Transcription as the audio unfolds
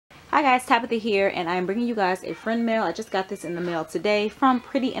Hi guys, Tabitha here, and I'm bringing you guys a friend mail. I just got this in the mail today from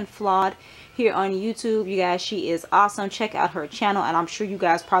Prettynflawed here on YouTube. You guys, she is awesome. Check out her channel, and I'm sure you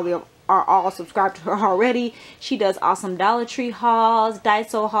guys probably are all subscribed to her already. She does awesome Dollar Tree hauls,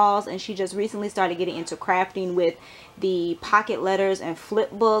 Daiso hauls, and she just recently started getting into crafting with the pocket letters and flip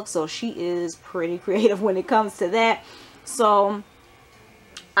books. So she is pretty creative when it comes to that. So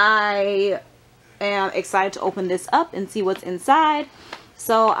I am excited to open this up and see what's inside.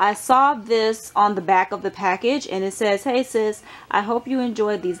 So I saw this on the back of the package, and it says, "Hey sis, I hope you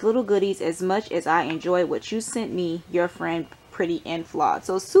enjoyed these little goodies as much as I enjoyed what you sent me, your friend Prettynflawed."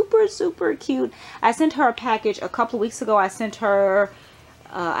 So super cute. I sent her a package a couple of weeks ago. I sent her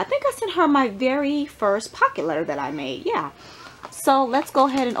I think I sent her my very first pocket letter that I made. Yeah. So let's go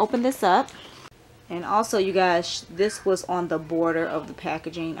ahead and open this up. And also, you guys, this was on the border of the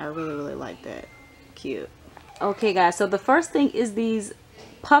packaging. I really like that. Cute. Okay guys, so the first thing is these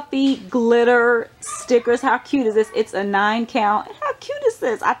puffy glitter stickers. How cute is this? It's a 9 count. How cute is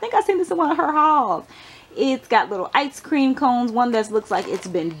this? I think I seen this in one of her hauls. It's got little ice cream cones, one that looks like it's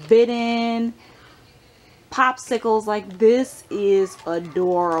been bitten, popsicles. Like, this is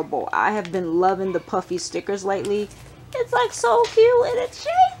adorable. I have been loving the puffy stickers lately. It's like so cute, and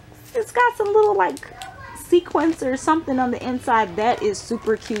it's got some little like sequins or something on the inside. That is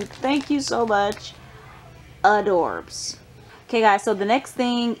super cute. Thank you so much. Adorbs. Okay guys, so the next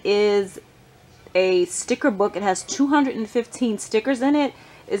thing is a sticker book. It has 215 stickers in it.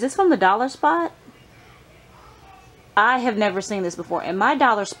 Is this from the Dollar Spot? I have never seen this before, and my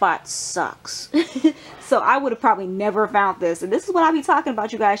Dollar Spot sucks. So I would have probably never found this, and this is what I be talking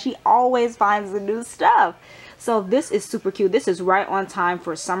about, you guys. She always finds the new stuff. So this is super cute. This is right on time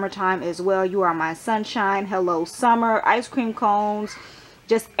for summertime as well. You are my sunshine. Hello summer. Ice cream cones.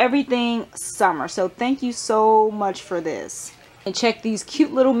 Just everything summer. So thank you so much for this. And check these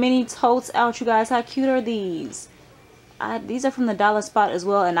cute little mini totes out, you guys. How cute are these? These are from the Dollar Spot as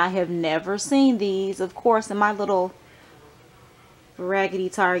well, and I have never seen these, of course, in my little raggedy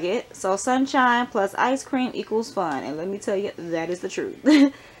Target. So sunshine plus ice cream equals fun, and let me tell you, that is the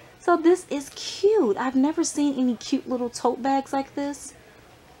truth. So this is cute. I've never seen any cute little tote bags like this.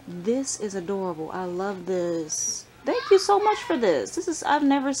 This is adorable. I love this. Thank you so much for this. I've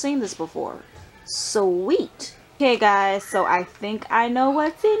never seen this before. Sweet. Okay guys, so I think I know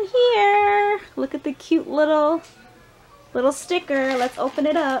what's in here. Look at the cute little sticker. Let's open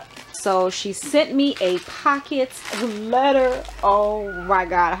it up. So she sent me a pocket letter. Oh my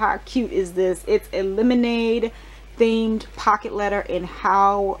god, how cute is this? It's a lemonade themed pocket letter, and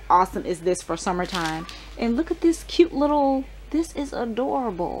how awesome is this for summertime? And look at this cute little, this is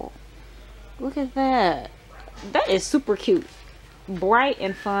adorable. Look at that. That is super cute. Bright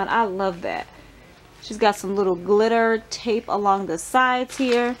and fun. I love that. She's got some little glitter tape along the sides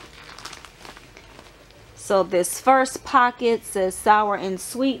here. So this first pocket says sour and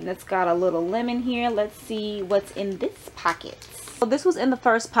sweet, and it's got a little lemon here. Let's see what's in this pocket. So this was in the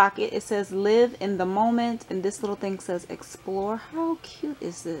first pocket. It says live in the moment, and this little thing says explore. How cute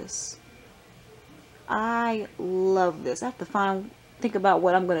is this? I love this. I have to think about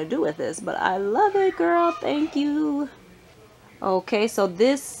what I'm gonna do with this, but I love it, girl. Thank you. Okay, so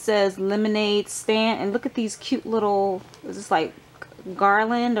this says lemonade stand, and look at these cute little, is this like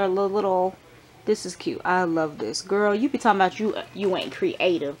garland or little, this is cute. I love this. Girl, you be talking about you ain't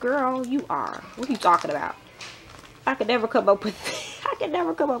creative. Girl, you are. What are you talking about? I could never come up with this. I could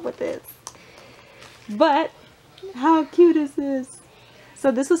never come up with this. But how cute is this? So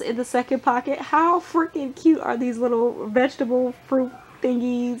this was in the second pocket. How freaking cute are these little vegetable fruit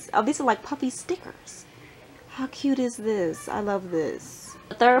thingies? Oh, these are like puffy stickers. How cute is this? I love this.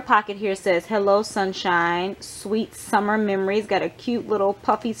 The third pocket here says hello sunshine, sweet summer memories. Got a cute little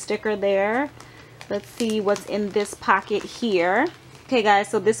puffy sticker there. Let's see what's in this pocket here. Okay guys,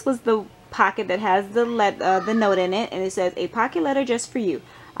 so this was the pocket that has the note in it, and it says a pocket letter just for you.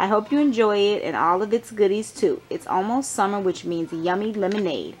 I hope you enjoy it and all of its goodies too. It's almost summer, which means yummy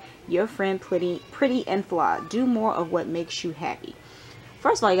lemonade. Your friend Prettynflawed. Do more of what makes you happy.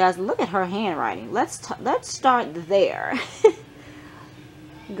 First of all, you guys, look at her handwriting. Let's start there.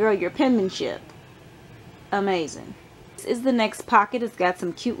 Girl, your penmanship, amazing. This is the next pocket. It's got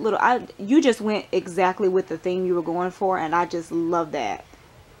some cute little, you just went exactly with the theme you were going for, and I just love that.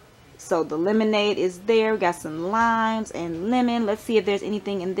 So the lemonade is there. We got some limes and lemon. Let's see if there's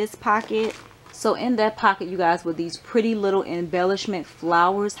anything in this pocket. So in that pocket, you guys, with these pretty little embellishment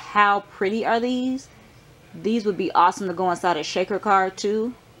flowers. How pretty are these? These would be awesome to go inside a shaker card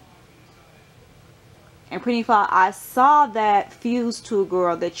too. And Prettynflawed, I saw that fused to a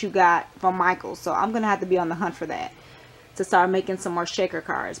girl that you got from Michael, so I'm gonna have to be on the hunt for that. to start making some more shaker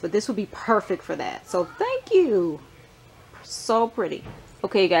cards, but this would be perfect for that. So thank you. So pretty.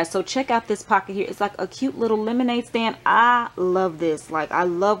 Okay guys, so check out this pocket here. It's like a cute little lemonade stand. I love this. Like, I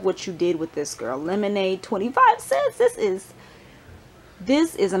love what you did with this, girl. Lemonade, 25 cents.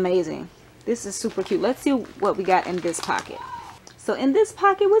 This is amazing. This is super cute. Let's see what we got in this pocket. So in this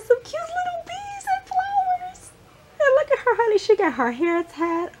pocket was some cute little bees and flowers. And look at her, honey. She got her hair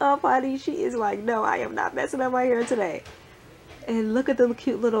tied up, honey. She is like, no, I am not messing up my hair today. And look at the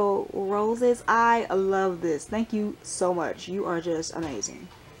cute little roses. I love this. Thank you so much. You are just amazing.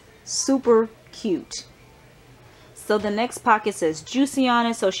 Super cute. So the next pocket says juicy on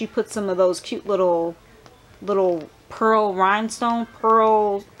it. So she put some of those cute little pearl rhinestone,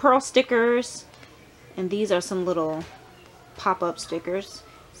 pearl stickers. And these are some little pop-up stickers.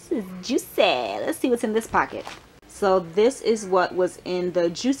 This is juicy. Let's see what's in this pocket. So this is what was in the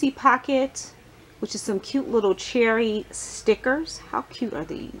juicy pocket, which is some cute little cherry stickers. How cute are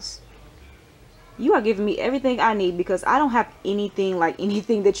these? You are giving me everything I need, because I don't have anything like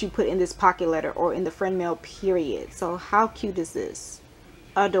anything that you put in this pocket letter or in the friend mail, period. So how cute is this?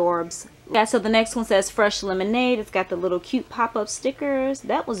 Adorbs. Yeah, so the next one says fresh lemonade. It's got the little cute pop-up stickers.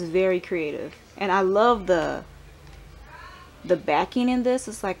 That was very creative. And I love the backing in this.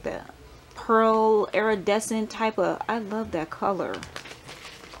 It's like the pearl iridescent type of, I love that color.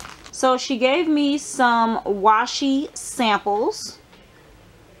 So she gave me some washi samples.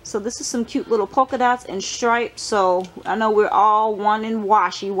 So this is some cute little polka dots and stripes. So I know we're all wanting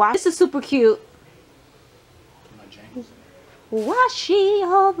washi. This is super cute. Washi,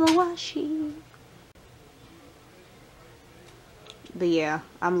 all the washi. But yeah,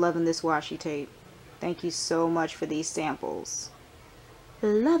 I'm loving this washi tape. Thank you so much for these samples.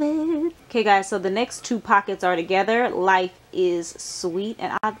 Love it. Okay guys, so the next two pockets are together. Life is sweet.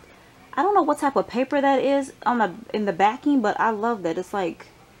 And I don't know what type of paper that is on in the backing, but I love that. It's like,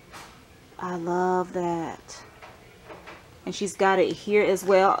 I love that. And she's got it here as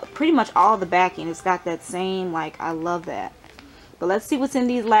well. Pretty much all the backing, it's got that same, like, I love that. But let's see what's in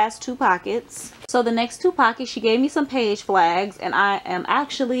these last two pockets. So the next two pockets, she gave me some page flags, and I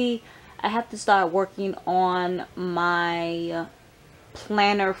have to start working on my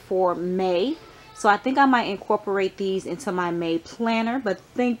planner for May. So I think I might incorporate these into my May planner. But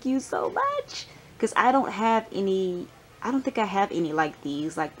thank you so much, because I don't have any, I don't think I have any like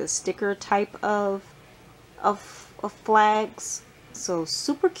these, like the sticker type of flags. So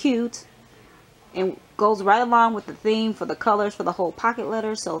super cute, and goes right along with the theme for the colors for the whole pocket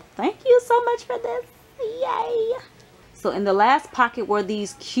letter. So thank you so much for this. Yay. So in the last pocket were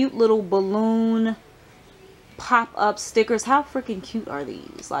these cute little balloon pop-up stickers. How freaking cute are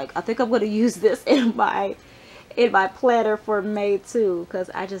these? Like, I think I'm going to use this in my planner for May too, because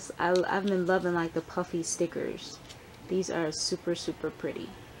I've been loving like the puffy stickers. These are super pretty.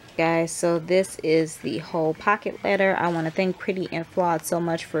 Guys, so this is the whole pocket letter. I want to thank Prettynflawed so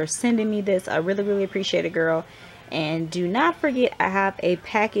much for sending me this. I really appreciate it, girl. And do not forget, I have a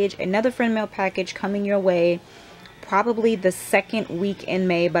package, another friend mail package coming your way, probably the second week in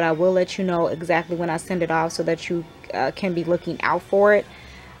May, but I will let you know exactly when I send it off so that you can be looking out for it.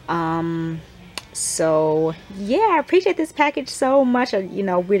 So yeah, I appreciate this package so much. You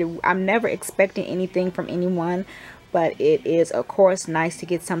know, I'm never expecting anything from anyone, but it is of course nice to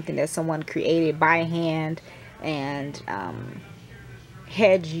get something that someone created by hand and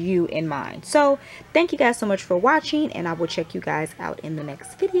had you in mind. So thank you guys so much for watching, and I will check you guys out in the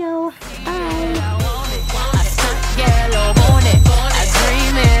next video. Bye.